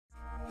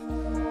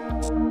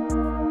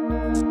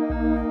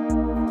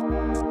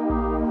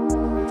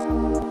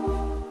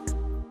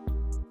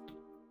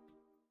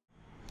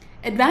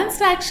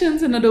Advanced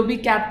actions in Adobe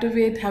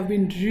Captivate have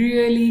been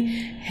really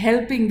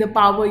helping the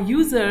power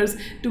users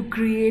to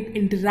create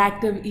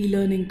interactive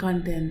e-learning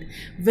content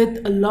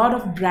with a lot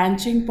of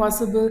branching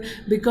possible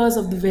because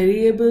of the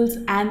variables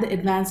and the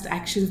advanced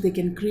actions they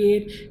can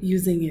create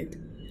using it.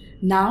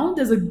 Now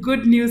there's a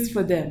good news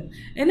for them.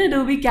 In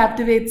Adobe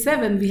Captivate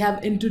 7, we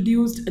have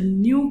introduced a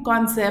new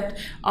concept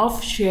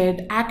of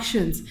shared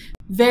actions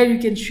where you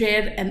can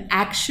share an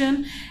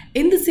action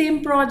in the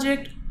same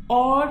project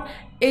or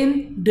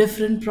in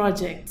different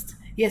projects.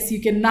 Yes,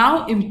 you can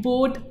now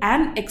import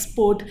and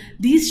export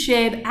these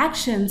shared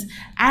actions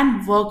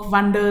and work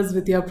wonders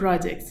with your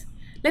projects.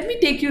 Let me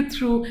take you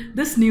through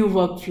this new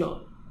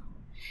workflow.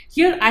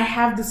 Here I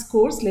have this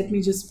course. Let me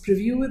just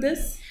preview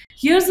this.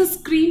 Here's a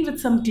screen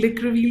with some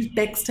click reveal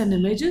text and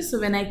images.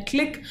 So when I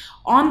click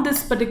on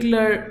this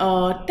particular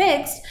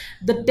text,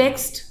 the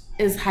text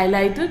is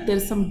highlighted. There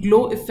is some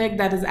glow effect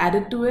that is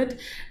added to it.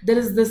 There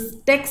is this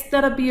text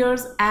that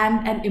appears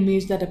and an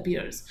image that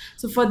appears.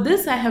 So for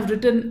this, I have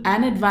written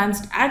an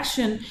advanced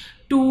action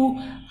to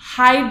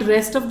hide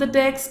rest of the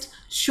text,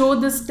 show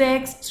this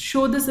text,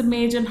 show this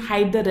image, and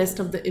hide the rest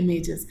of the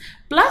images.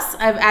 Plus,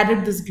 I've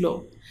added this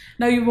glow.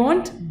 Now you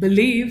won't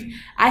believe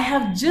I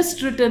have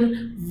just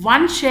written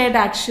one shared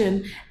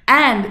action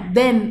and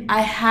then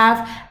I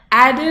have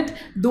added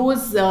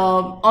those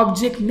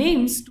object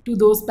names to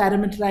those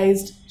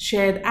parameterized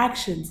shared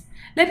actions.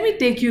 Let me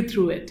take you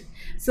through it.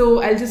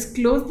 So I'll just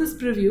close this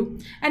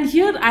preview, and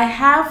here I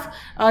have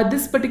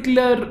this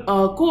particular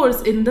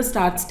course in the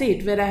start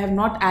state where I have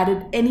not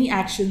added any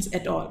actions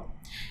at all.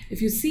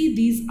 If you see,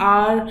 these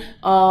are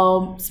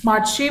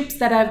smart shapes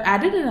that I've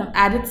added, and I've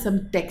added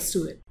some text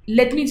to it.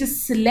 Let me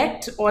just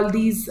select all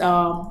these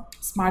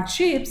smart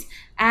shapes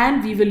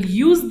and we will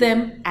use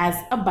them as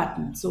a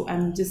button. So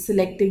I'm just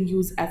selecting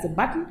use as a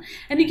button,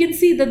 and you can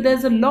see that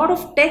there's a lot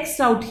of text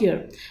out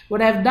here.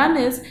 What I've done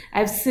is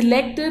I've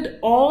selected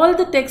all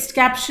the text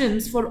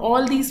captions for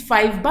all these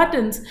 5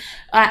 buttons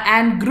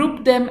and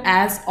grouped them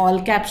as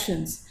all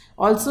captions.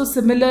 Also,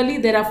 similarly,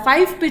 there are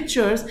 5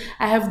 pictures.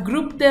 I have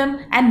grouped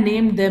them and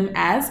named them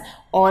as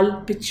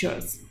all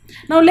pictures.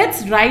 Now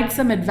let's write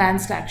some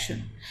advanced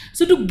action.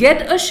 So to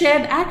get a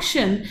shared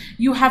action,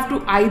 you have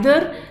to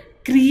either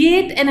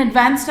create an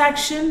advanced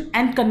action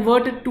and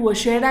convert it to a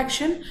shared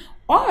action,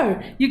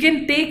 or you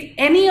can take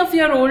any of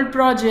your old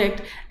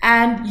project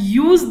and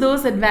use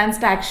those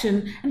advanced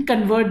action and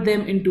convert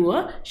them into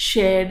a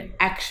shared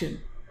action.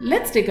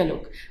 Let's take a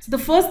look. So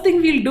the first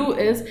thing we'll do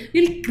is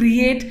we'll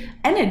create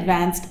an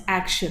advanced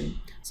action.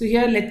 So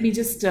here, let me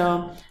just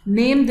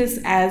name this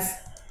as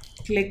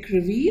click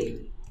reveal.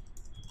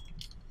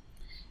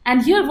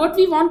 And here what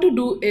we want to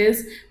do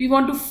is we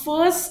want to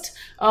first,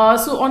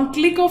 so on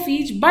click of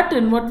each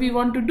button, what we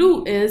want to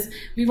do is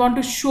we want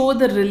to show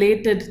the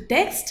related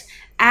text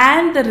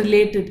and the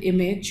related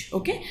image.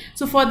 Okay,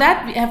 so for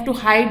that we have to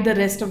hide the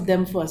rest of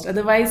them first.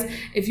 Otherwise,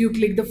 if you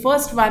click the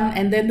first one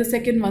and then the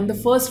second one, the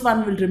first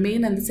one will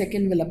remain and the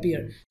second will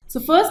appear. So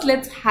first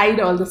let's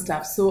hide all the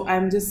stuff. So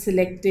I'm just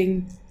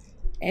selecting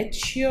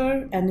H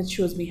here and it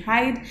shows me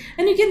hide,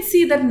 and you can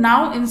see that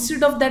now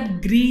instead of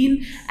that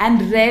green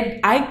and red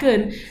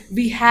icon,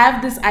 we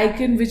have this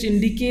icon which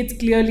indicates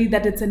clearly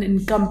that it's an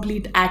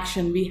incomplete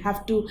action. We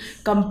have to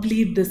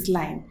complete this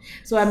line.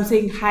 So I'm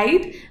saying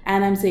hide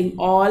and I'm saying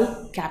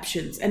all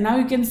captions, and now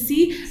you can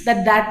see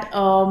that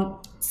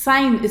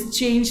sign is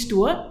changed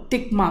to a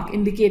tick mark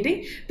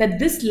indicating that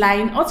this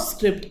line of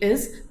script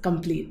is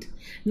complete.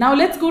 Now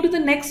let's go to the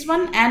next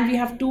one, and we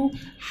have to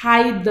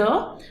hide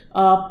the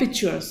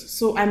pictures.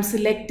 So I'm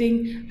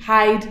selecting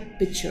hide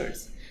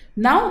pictures.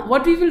 Now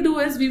what we will do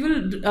is we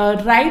will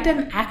write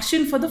an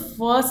action for the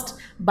first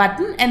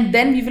button and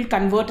then we will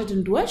convert it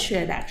into a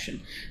shared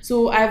action.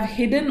 So I've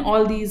hidden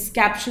all these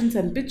captions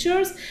and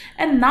pictures,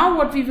 and now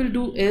what we will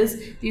do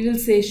is we will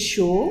say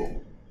show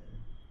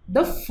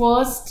the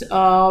first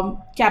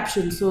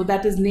caption. So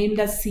that is named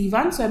as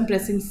C1. So I'm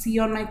pressing C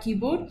on my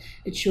keyboard.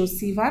 It shows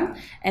C1.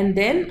 And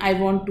then I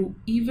want to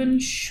even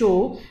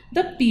show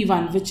the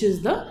P1, which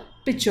is the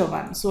picture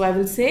one. So I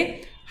will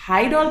say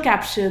hide all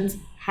captions,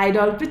 hide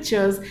all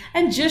pictures,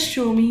 and just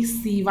show me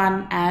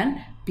C1 and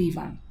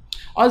P1.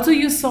 Also,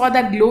 you saw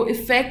that glow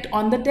effect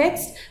on the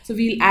text. So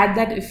we'll add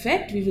that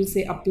effect. We will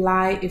say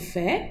apply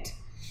effect.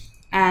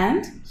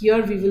 And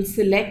here we will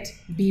select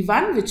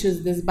B1, which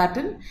is this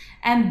button,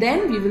 and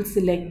then we will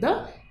select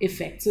the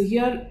effect. So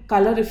here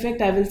color effect,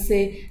 I will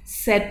say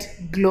set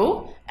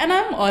glow, and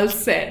I'm all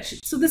set.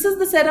 So this is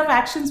the set of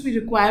actions we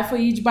require for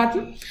each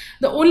button.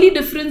 The only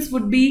difference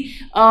would be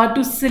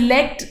to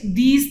select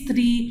these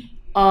 3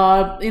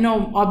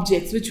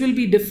 objects, which will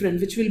be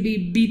different, which will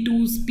be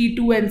B2,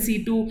 P2 and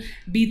C2,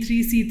 B3,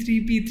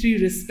 C3,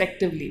 P3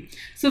 respectively.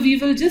 So we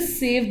will just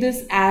save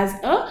this as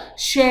a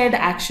shared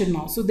action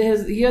now. So there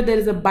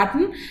is a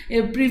button.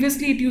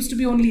 Previously it used to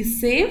be only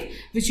save,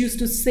 which used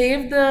to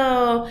save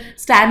the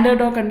standard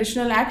or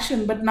conditional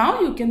action, but now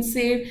you can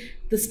save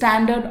the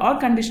standard or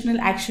conditional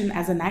action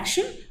as an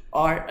action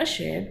or a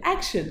shared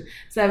action.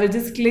 So I will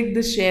just click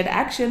the shared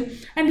action,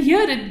 and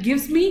here it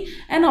gives me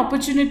an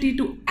opportunity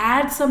to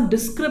add some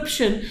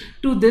description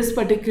to this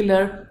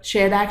particular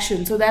shared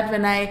action, so that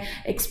when I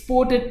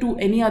export it to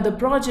any other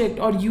project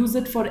or use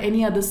it for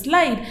any other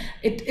slide,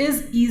 it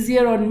is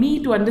easier on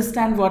me to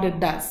understand what it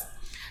does.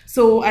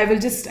 So I will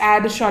just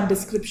add a short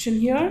description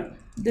here.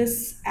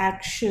 This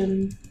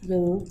action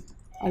will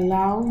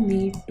allow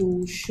me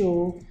to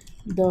show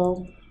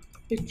the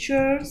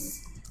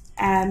pictures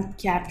and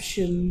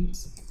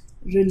captions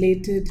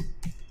related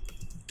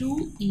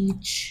to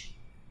each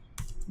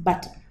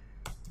button.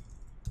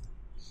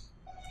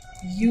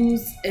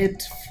 Use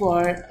it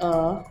for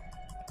a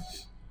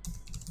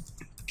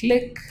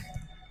click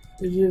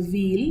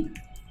reveal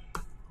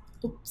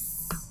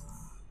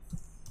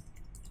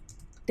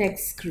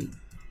text screen.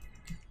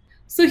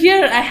 So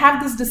here I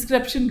have this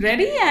description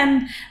ready,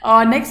 and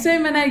next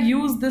time when I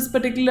use this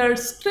particular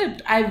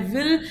script, I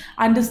will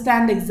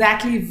understand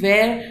exactly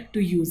where to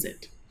use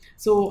it.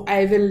 So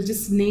I will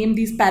just name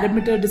these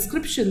parameter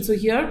descriptions. So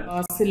here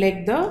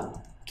select the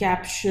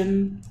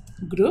caption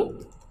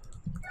group,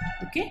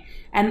 okay,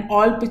 and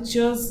all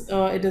pictures,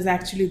 it is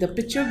actually the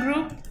picture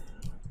group.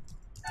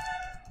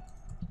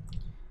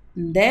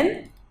 And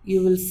then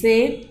you will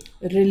say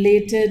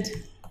related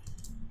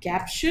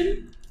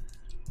caption.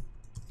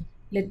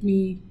 Let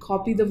me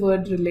copy the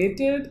word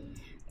related,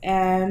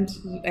 and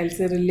I'll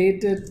say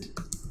related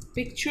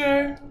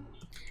picture,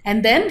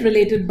 and then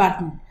related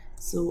button.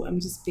 So I'm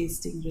just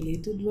pasting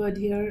related word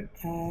here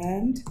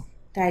and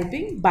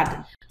typing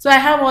button. So I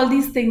have all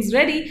these things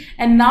ready,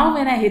 and now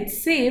when I hit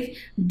save,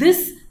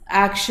 this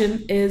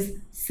action is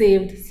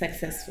saved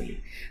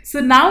successfully. So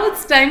now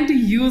it's time to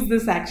use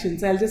this action.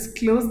 So I'll just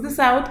close this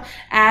out,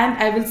 and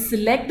I will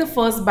select the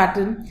first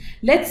button.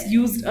 Let's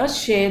use a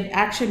shared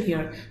action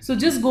here. So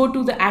just go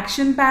to the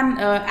action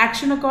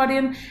action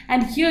accordion,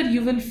 and here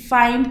you will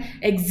find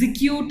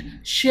execute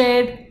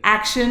shared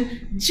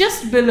action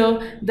just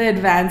below the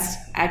advanced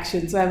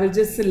action. So I will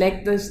just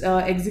select this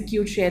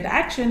execute shared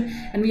action,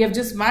 and we have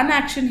just one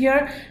action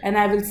here, and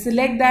I will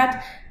select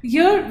that.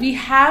 Here we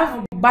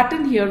have a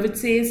button here which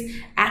says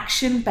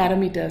action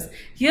parameters.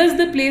 Here's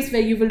the place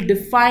where you will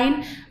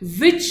define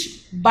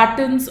which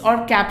buttons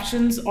or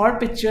captions or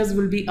pictures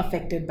will be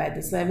affected by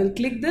this. So I will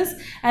click this,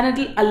 and it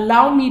will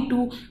allow me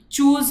to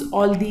choose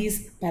all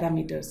these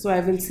parameters. So I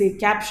will say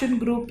caption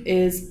group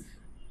is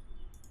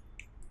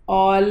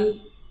all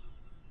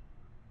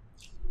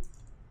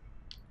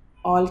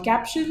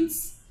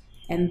captions,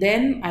 and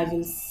then I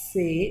will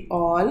say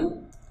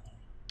all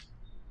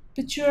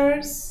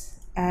pictures,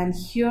 and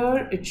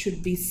here it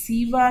should be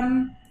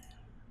C1,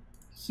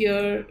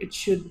 here it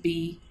should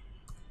be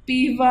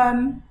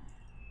P1,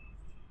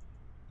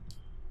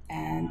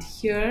 and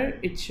here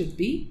it should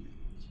be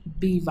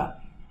B1.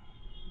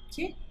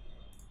 Okay,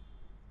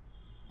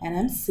 and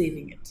I'm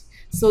saving it.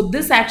 So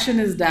this action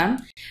is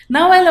done.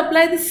 Now I'll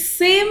apply the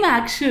same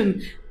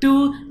action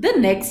to the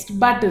next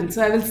button.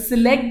 So I will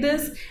select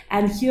this,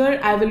 and here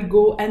I will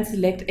go and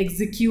select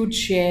execute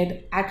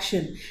shared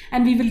action,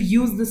 and we will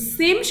use the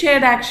same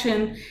shared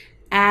action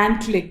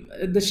and click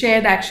the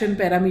shared action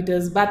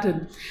parameters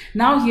button.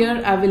 Now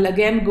here I will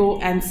again go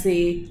and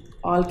say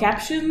all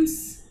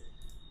captions,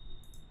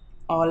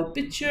 all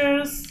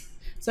pictures.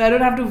 So I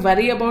don't have to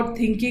worry about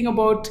thinking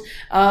about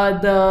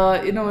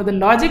the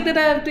logic that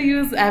I have to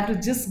use. I have to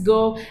just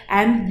go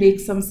and make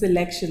some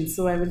selections.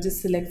 So I will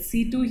just select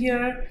C2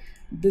 here.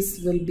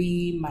 This will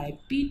be my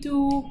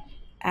P2,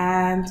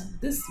 and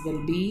this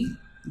will be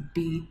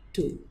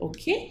B2.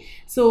 Okay,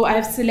 so I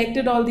have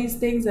selected all these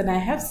things and I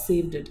have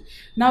saved it.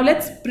 Now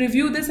let's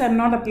preview this. I'm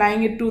not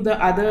applying it to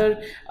the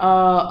other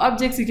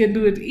objects. You can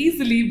do it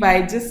easily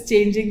by just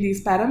changing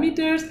these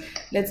parameters.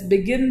 Let's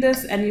begin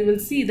this, and you will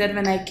see that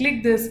when I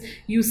click this,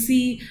 you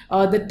see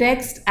the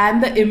text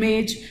and the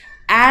image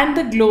and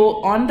the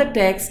glow on the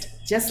text,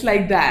 just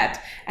like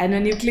that. And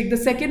when you click the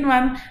second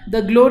one,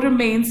 the glow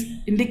remains,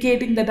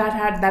 indicating that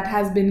that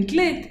has been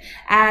clicked,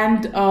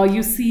 and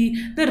you see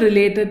the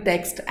related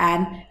text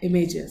and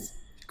images.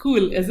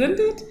 Cool, isn't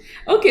it?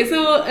 Okay,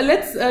 so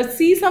let's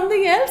see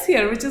something else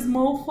here, which is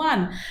more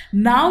fun.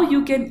 Now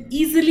you can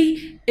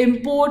easily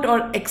import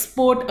or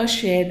export a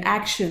shared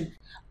action.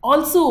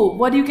 Also,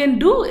 what you can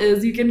do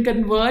is you can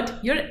convert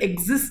your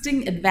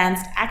existing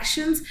advanced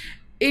actions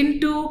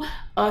into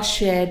a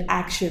shared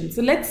action.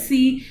 So let's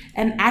see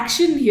an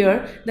action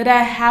here that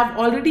I have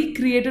already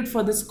created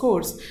for this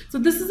course. So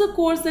this is a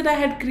course that I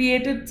had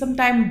created some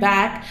time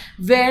back,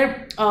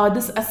 where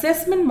this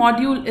assessment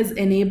module is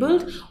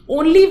enabled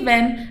only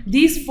when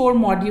these 4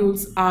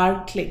 modules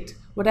are clicked.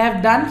 What I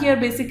have done here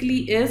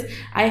basically is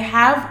I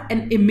have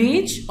an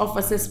image of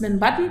assessment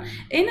button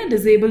in a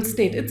disabled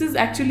state. It is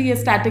actually a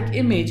static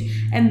image,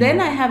 and then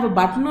I have a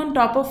button on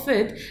top of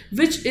it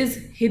which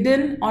is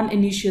hidden on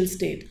initial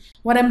state.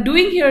 What I'm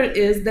doing here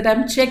is that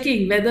I'm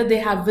checking whether they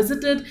have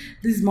visited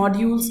these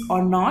modules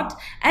or not,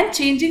 and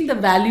changing the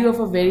value of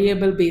a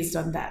variable based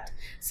on that.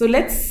 So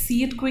let's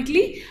see it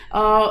quickly.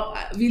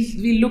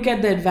 We'll look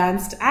at the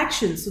advanced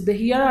actions. So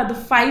here are the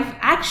 5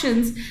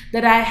 actions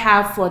that I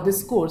have for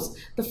this course.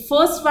 The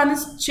first one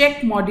is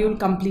check module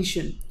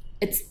completion.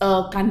 It's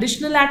a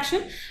conditional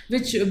action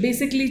which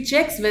basically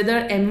checks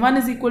whether M1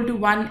 is equal to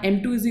 1,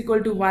 M2 is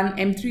equal to 1,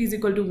 M3 is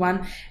equal to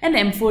 1, and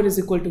M4 is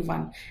equal to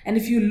 1. And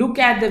if you look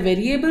at the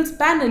variables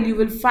panel, you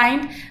will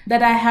find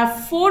that I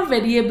have 4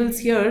 variables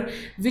here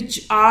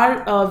which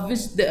are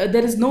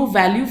there is no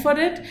value for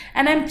it,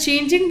 and I'm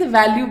changing the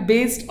value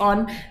based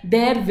on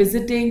their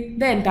visiting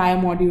the entire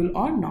module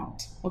or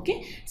not.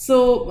 Okay,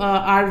 so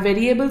our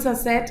variables are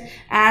set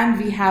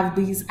and we have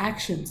these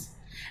actions.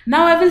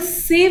 Now I will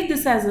save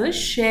this as a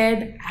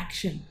shared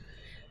action.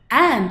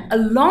 And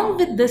along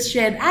with this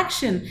shared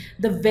action,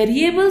 the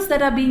variables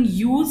that are being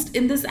used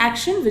in this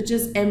action, which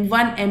is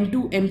M1,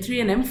 M2,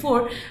 M3, and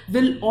M4,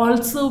 will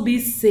also be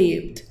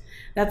saved.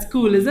 That's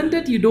cool, isn't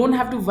it? You don't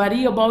have to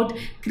worry about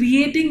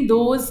creating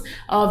those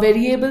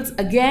variables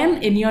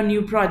again in your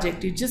new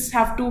project. You just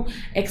have to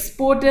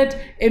export it,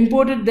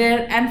 import it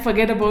there, and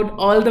forget about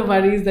all the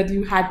worries that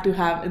you had to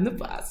have in the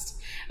past.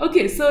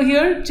 Okay, so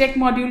here check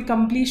module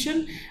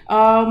completion,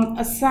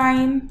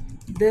 assign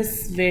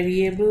this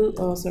variable,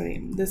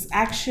 this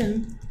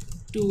action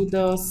to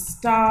the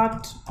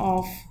start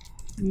of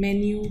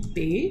menu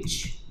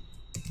page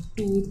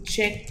to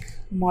check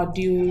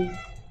module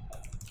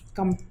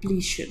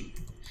completion.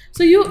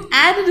 So you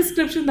add a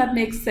description that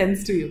makes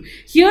sense to you.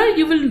 Here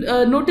you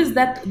will notice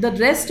that the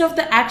rest of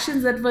the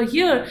actions that were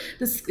here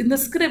in the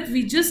script,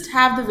 we just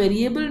have the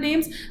variable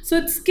names. So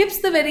it skips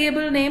the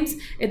variable names,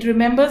 it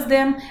remembers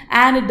them,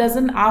 and it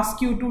doesn't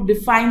ask you to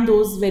define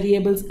those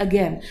variables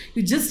again.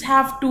 You just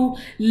have to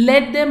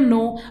let them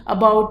know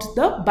about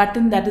the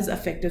button that is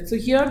affected. So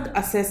here the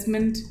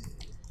assessment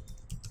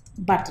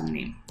button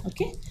name.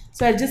 Okay,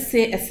 so I'll just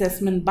say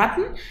assessment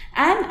button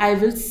and I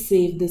will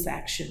save this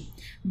action.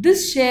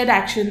 This shared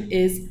action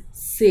is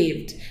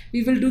saved.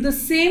 We will do the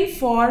same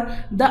for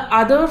the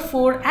other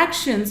 4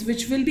 actions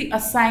which will be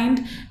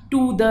assigned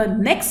to the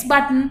next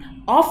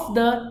button of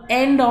the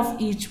end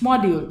of each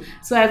module.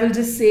 So I will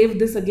just save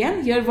this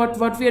again. Here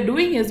what we are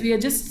doing is we are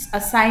just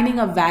assigning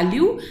a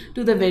value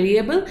to the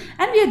variable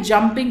and we are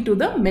jumping to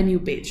the menu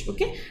page.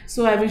 Okay,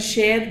 so I will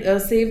save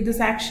this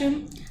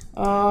action,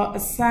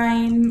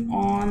 assign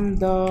on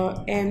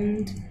the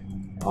end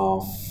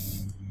of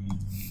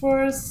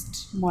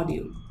first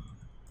module.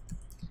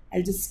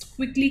 I'll just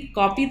quickly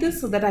copy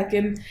this so that I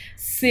can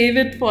save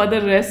it for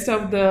the rest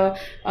of the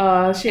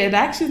shared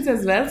actions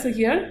as well. So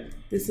here,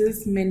 this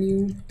is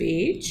menu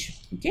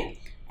page, okay,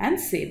 and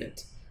save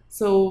it.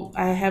 So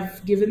I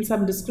have given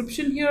some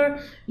description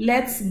here.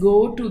 Let's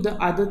go to the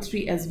other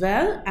 3 as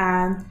well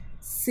and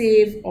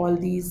save all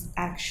these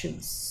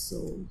actions.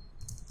 So,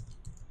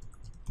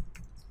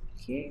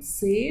 okay,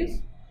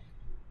 save.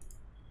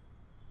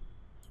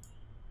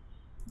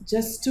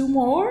 Just 2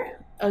 more.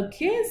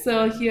 Okay,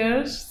 so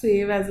here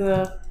save as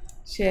a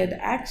shared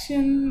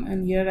action,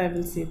 and here I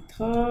will say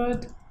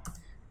third,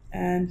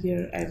 and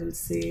here I will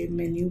say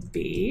menu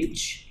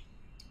page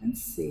and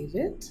save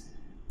it.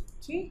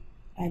 Okay,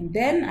 and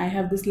then I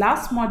have this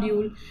last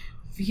module.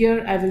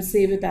 Here I will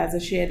save it as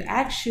a shared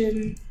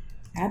action,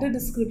 add a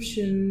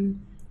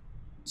description,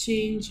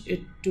 change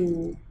it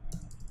to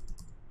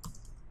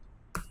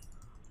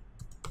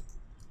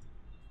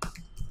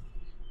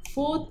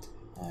fourth,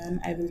 and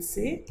I will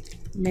say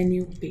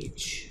menu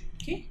page.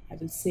 Okay, I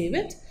will save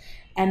it,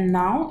 and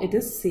now it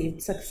is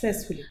saved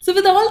successfully. So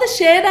with all the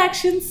shared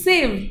actions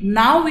saved,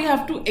 now we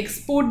have to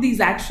export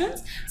these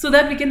actions so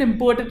that we can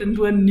import it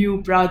into a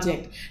new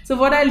project. So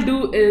what I'll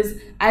do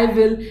is I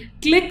will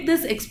click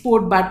this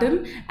export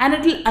button and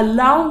it will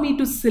allow me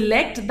to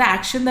select the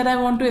action that I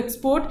want to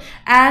export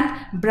and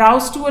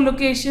browse to a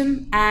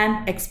location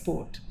and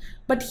export.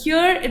 But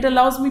here it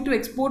allows me to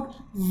export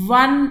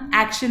one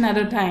action at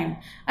a time.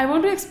 I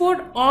want to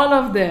export all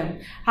of them.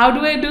 How do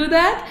I do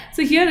that?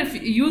 So here, if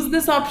you use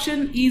this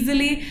option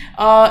easily,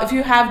 if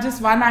you have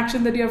just one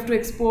action that you have to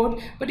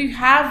export, but you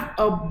have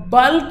a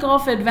bulk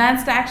of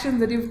advanced actions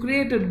that you've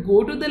created,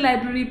 go to the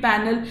library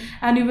panel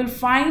and you will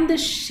find the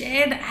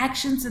shared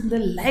actions in the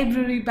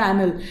library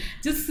panel.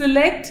 Just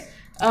select,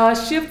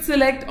 shift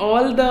select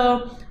all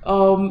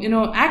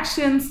the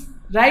actions,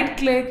 right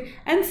click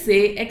and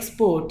say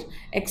export.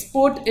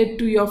 Export it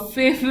to your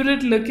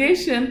favorite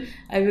location.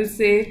 I will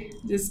say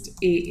just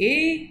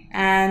AA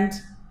and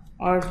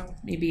or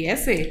maybe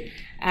SA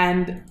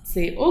and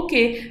say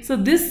OK. So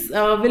this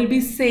will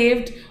be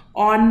saved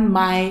on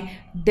my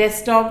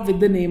desktop with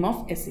the name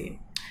of SA.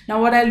 Now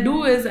what I'll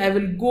do is I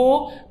will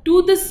go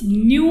to this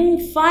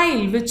new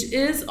file which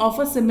is of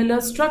a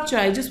similar structure.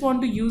 I just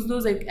want to use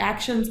those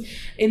actions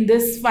in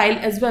this file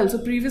as well. So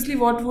previously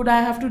what would I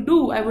have to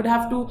do? I would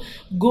have to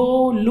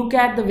go look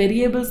at the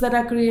variables that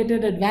are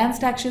created,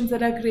 advanced actions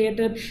that are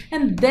created,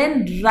 and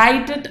then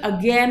write it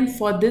again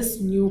for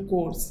this new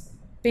course.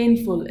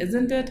 Painful,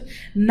 isn't it?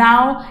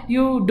 Now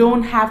you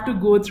don't have to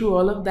go through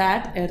all of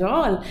that at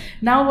all.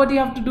 Now what you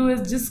have to do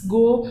is just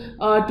go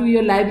to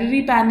your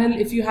library panel.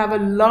 If you have a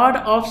lot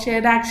of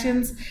shared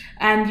actions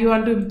and you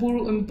want to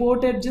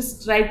import it,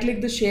 just right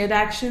click the shared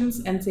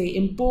actions and say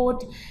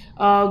import.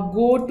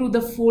 Go to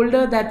the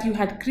folder that you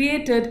had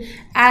created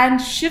and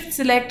shift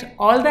select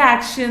all the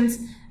actions,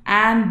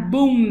 and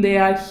boom, they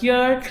are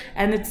here,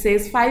 and it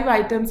says 5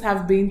 items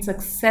have been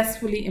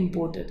successfully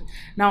imported.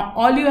 Now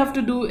all you have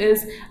to do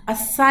is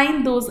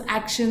assign those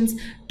actions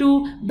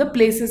to the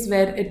places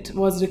where it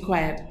was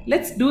required.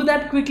 Let's do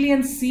that quickly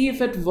and see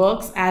if it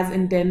works as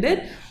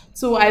intended.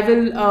 So I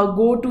will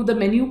go to the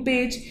menu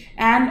page,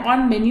 and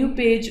on menu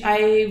page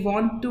I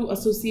want to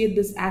associate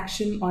this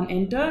action on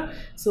enter.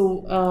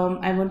 So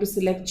I want to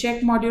select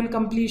check module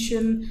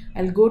completion.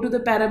 I'll go to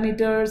the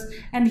parameters,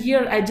 and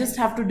here I just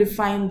have to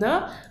define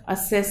the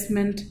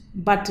assessment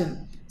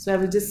button. So I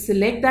will just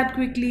select that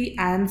quickly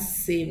and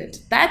save it.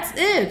 That's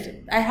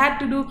it. I had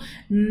to do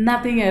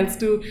nothing else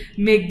to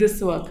make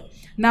this work.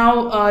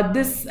 Now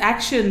this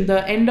action,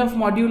 the end of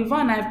module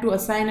 1, I have to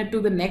assign it to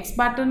the next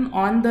button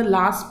on the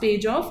last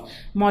page of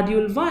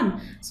module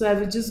 1. So I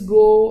will just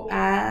go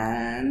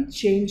and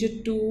change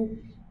it to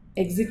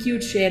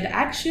execute shared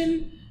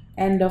action,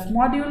 end of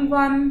module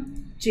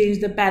 1, change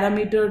the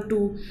parameter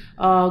to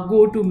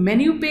go to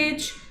menu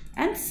page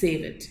and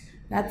save it.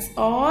 That's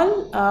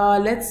all.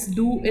 Let's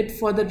do it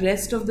for the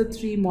rest of the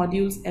 3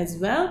 modules as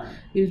well.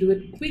 We'll do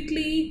it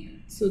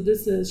quickly. So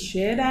this is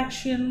shared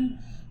action,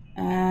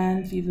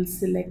 and we will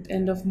select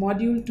end of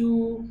module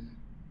 2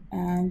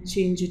 and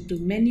change it to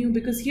menu,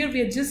 because here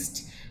we are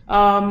just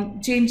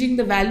changing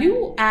the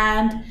value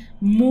and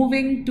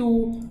moving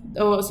to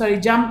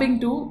jumping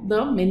to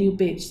the menu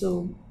page.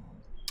 So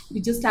we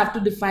just have to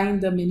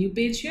define the menu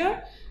page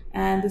here,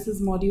 and this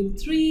is module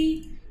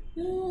 3,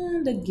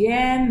 and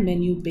again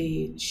menu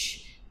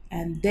page,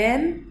 and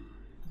then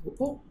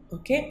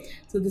okay,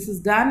 so this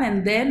is done,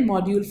 and then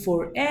module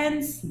 4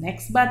 ends,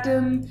 next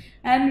button,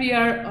 and we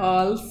are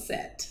all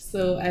set.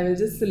 So I will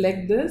just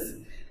select this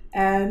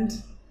and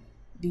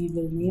we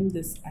will name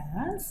this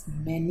as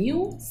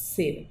menu,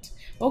 save it.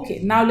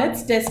 Okay, now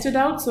let's test it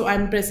out. So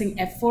I'm pressing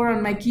F4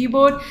 on my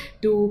keyboard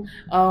to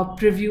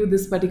preview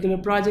this particular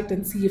project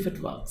and see if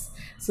it works.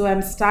 So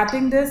I'm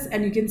starting this,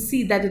 and you can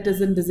see that it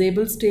is in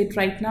disabled state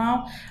right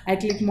now. I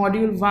click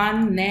module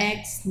 1,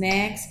 next,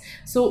 next.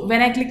 So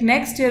when I click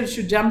next here, it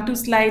should jump to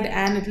slide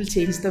and it will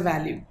change the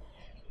value.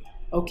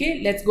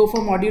 Okay, let's go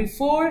for module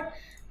 4,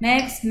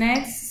 next,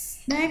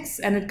 next, next,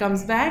 and it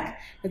comes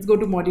back. Let's go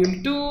to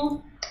module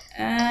 2.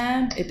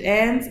 And it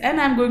ends,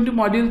 and I'm going to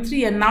module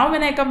 3, and now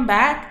when I come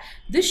back,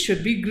 this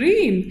should be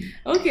green.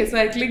 Okay, so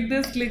I click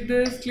this, click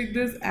this, click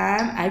this,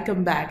 and I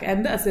come back,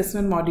 and the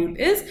assessment module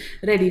is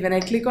ready. When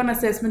I click on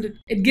assessment,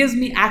 it gives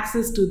me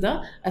access to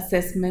the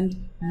assessment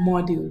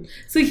module.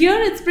 So here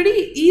it's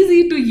pretty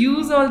easy to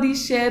use all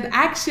these shared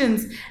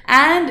actions,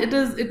 and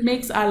it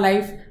makes our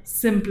life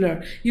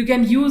simpler. You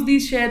can use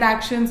these shared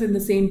actions in the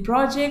same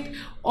project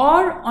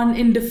or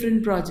in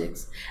different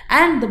projects.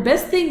 And the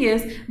best thing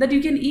is that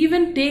you can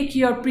even take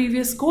your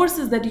previous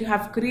courses that you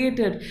have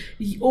created,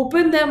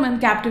 open them in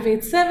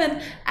Captivate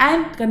 7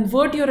 and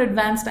convert your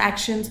advanced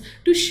actions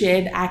to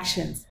shared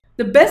actions.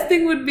 The best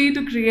thing would be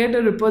to create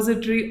a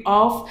repository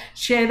of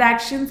shared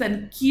actions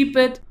and keep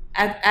it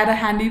at a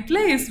handy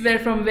place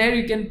from where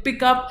you can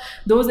pick up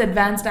those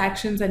advanced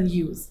actions and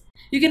use.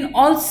 You can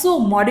also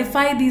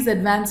modify these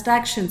advanced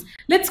actions.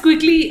 Let's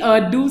quickly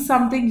do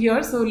something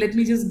here. So let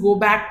me just go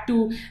back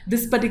to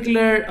this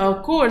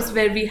particular course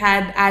where we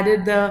had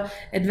added the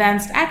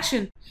advanced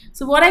action.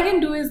 So what I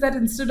can do is that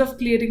instead of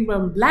creating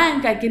from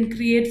blank, I can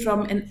create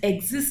from an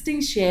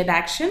existing shared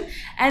action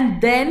and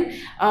then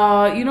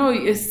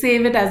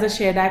save it as a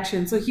shared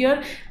action. So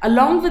here,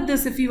 along with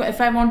this,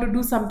 if I want to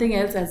do something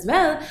else as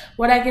well,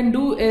 what I can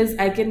do is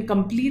I can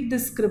complete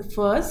this script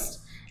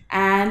first,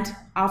 and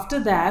after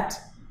that,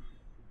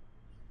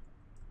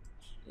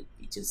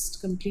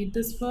 just complete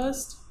this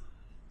first.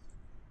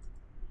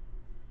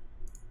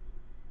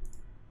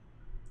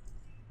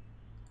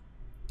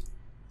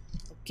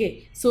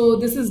 Okay, so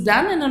this is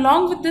done, and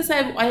along with this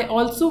I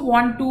also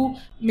want to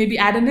maybe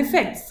add an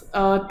effect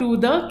to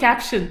the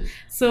caption.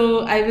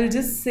 So I will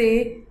just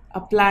say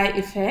apply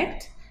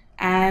effect,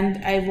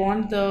 and I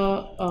want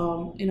the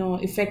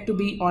effect to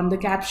be on the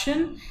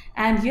caption,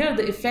 and here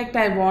the effect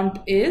I want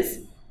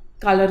is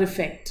color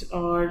effect,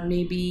 or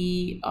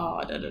maybe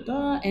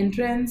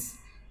entrance,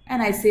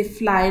 and I say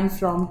fly in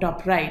from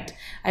top right.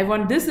 I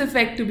want this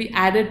effect to be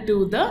added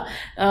to the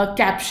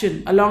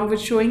caption. Along with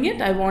showing it,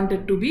 I want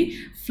it to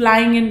be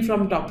flying in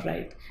from top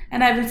right.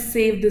 And I will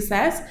save this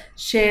as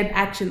shared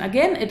action.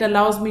 Again, it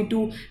allows me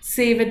to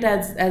save it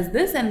as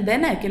this, and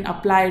then I can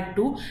apply it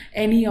to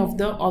any of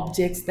the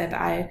objects that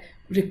I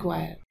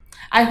require.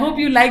 I hope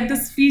you like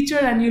this feature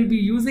and you'll be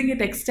using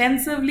it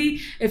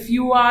extensively if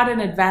you are an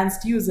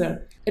advanced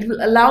user. It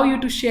will allow you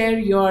to share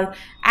your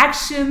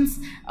actions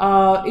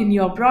in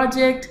your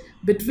project,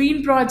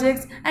 between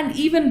projects, and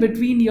even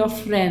between your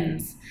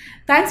friends.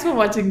 Thanks for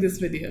watching this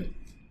video.